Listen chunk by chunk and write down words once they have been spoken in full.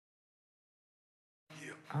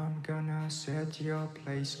I'm gonna set your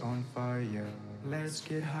place on fire. Let's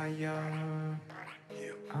get higher.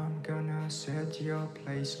 I'm gonna set your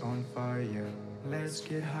place on fire. Let's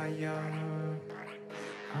get higher.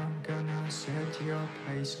 I'm gonna set your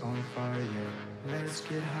place on fire. Let's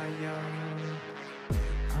get higher.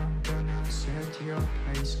 I'm gonna set your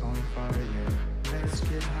place on fire. Let's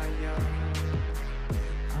get higher.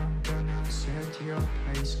 I'm gonna set your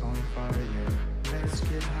place on fire. Let's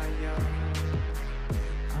get higher.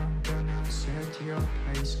 I'm gonna set your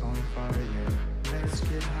place on fire. Let's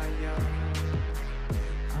get higher.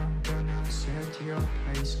 I'm gonna set your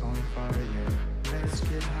place on fire. Let's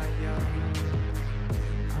get higher.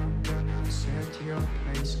 I'm gonna set your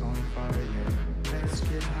place on fire. Let's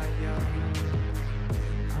get higher.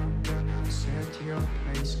 I'm gonna set your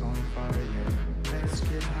place on fire. Let's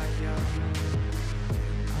get higher.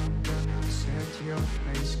 I'm gonna set your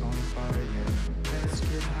place on fire. Let's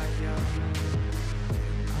get higher.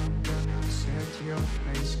 I'm gonna set your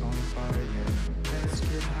place on fire. Let's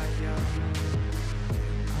get higher.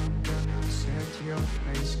 I'm gonna set your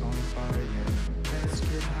place on fire. Let's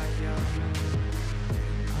get higher.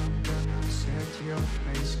 I'm gonna set your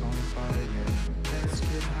place on fire. Let's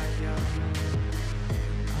get higher.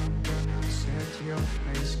 I'm gonna set your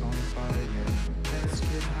place on fire. Let's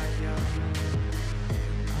get higher.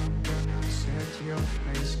 I'm gonna set your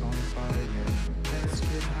place on fire. Let's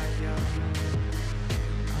get higher.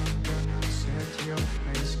 I'm gonna set your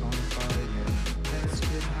place on fire. Let's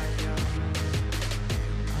get higher.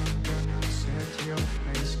 I'm gonna set your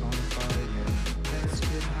place on fire. Let's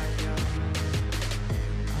get higher.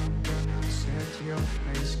 I'm gonna set your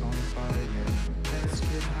place on fire. Let's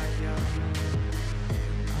get higher.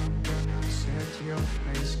 I'm gonna set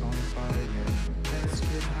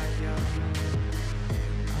your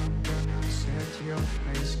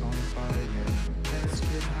place on fire. Let's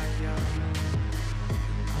get higher.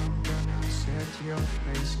 I'm gonna set your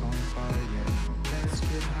place on fire. Let's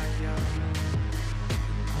get higher.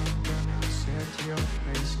 I'm gonna set your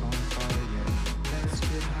place on fire. Let's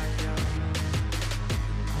get higher.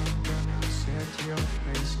 I'm gonna set your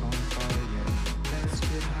place on fire. Let's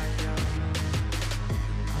get higher.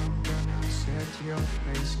 I'm gonna set your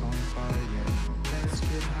place on fire. Let's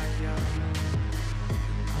get higher.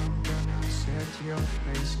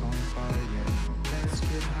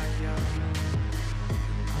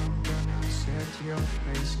 I'm gonna set your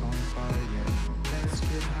place on fire. Let's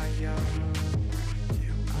get higher. I'm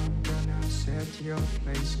gonna set your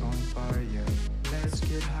place on fire. Let's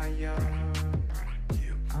get higher.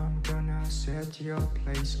 I'm gonna set your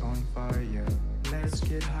place on fire. Let's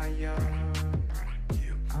get higher.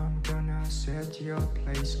 I'm gonna set your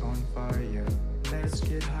place on fire. Let's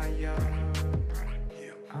get higher.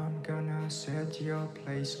 I'm gonna set your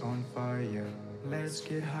place on fire. Let's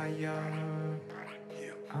get higher.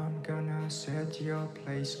 I'm gonna set your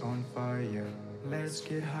place on fire. Let's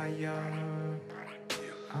get higher. I'm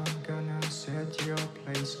gonna set your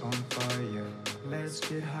place on fire. Let's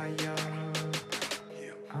get higher.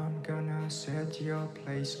 I'm gonna set your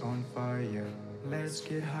place on fire. Let's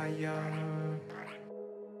get higher.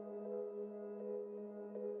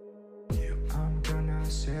 I'm gonna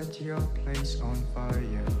set your place on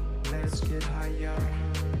fire. Let's get higher.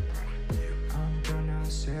 I'm gonna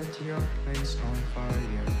set your place on fire. Let's get higher. I'm gonna set your place on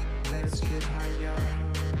fire. Let's get higher.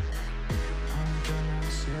 I'm gonna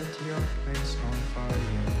set your place on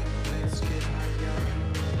fire. Let's get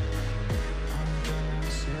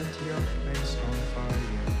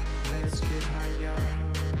higher.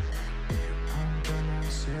 I'm gonna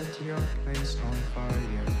set your place on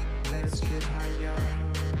fire. Let's get higher.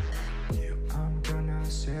 I'm gonna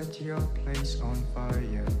set your place on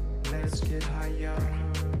fire. Let's get higher.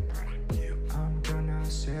 I'm gonna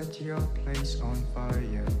set your place on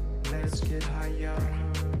fire. Let's get higher.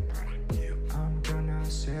 I'm gonna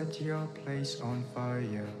set your place on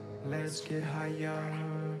fire. Let's get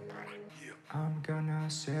higher. I'm gonna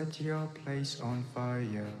set your place on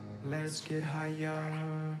fire. Let's get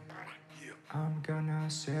higher. I'm gonna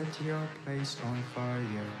set your place on fire. Let's get higher. I'm gonna set your place on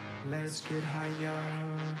fire. Let's get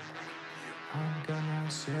higher. I'm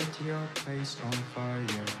gonna set your place on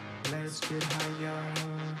fire. Let's get higher.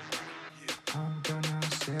 I'm gonna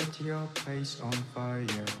set your place on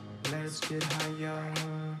fire. Let's get higher.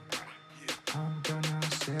 I'm gonna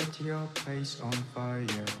set your place on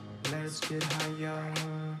fire. Let's get higher.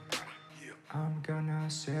 I'm gonna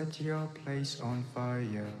set your place on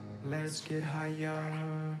fire. Let's get higher. I'm gonna set your place on fire. Let's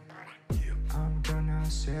get higher. I'm gonna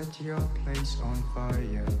set your place on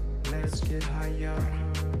fire. Let's get higher.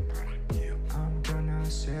 I'm gonna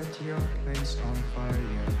set your place on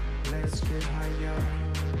fire. Let's get higher.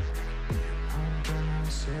 I'm gonna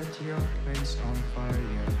set your place on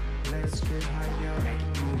fire. Let's get higher. Make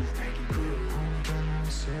it move, make it groove. I'm gonna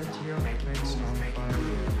set your place on fire.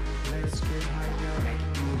 Let's get higher. Make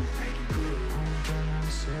it move, make it groove. I'm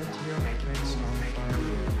gonna set your place on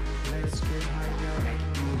fire. Let's get higher. Make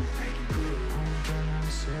it move, make it groove. I'm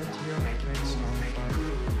gonna set your place on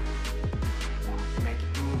fire. Make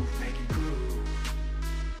it move, make it groove.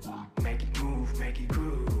 Make it move, make it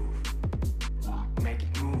groove. Make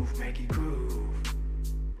it move, make it groove.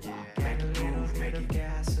 Yeah. Get a little bit of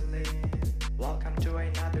gasoline. Welcome to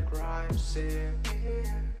another crime scene.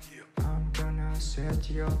 I'm gonna set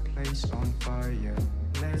your place on fire.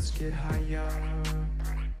 Let's get higher.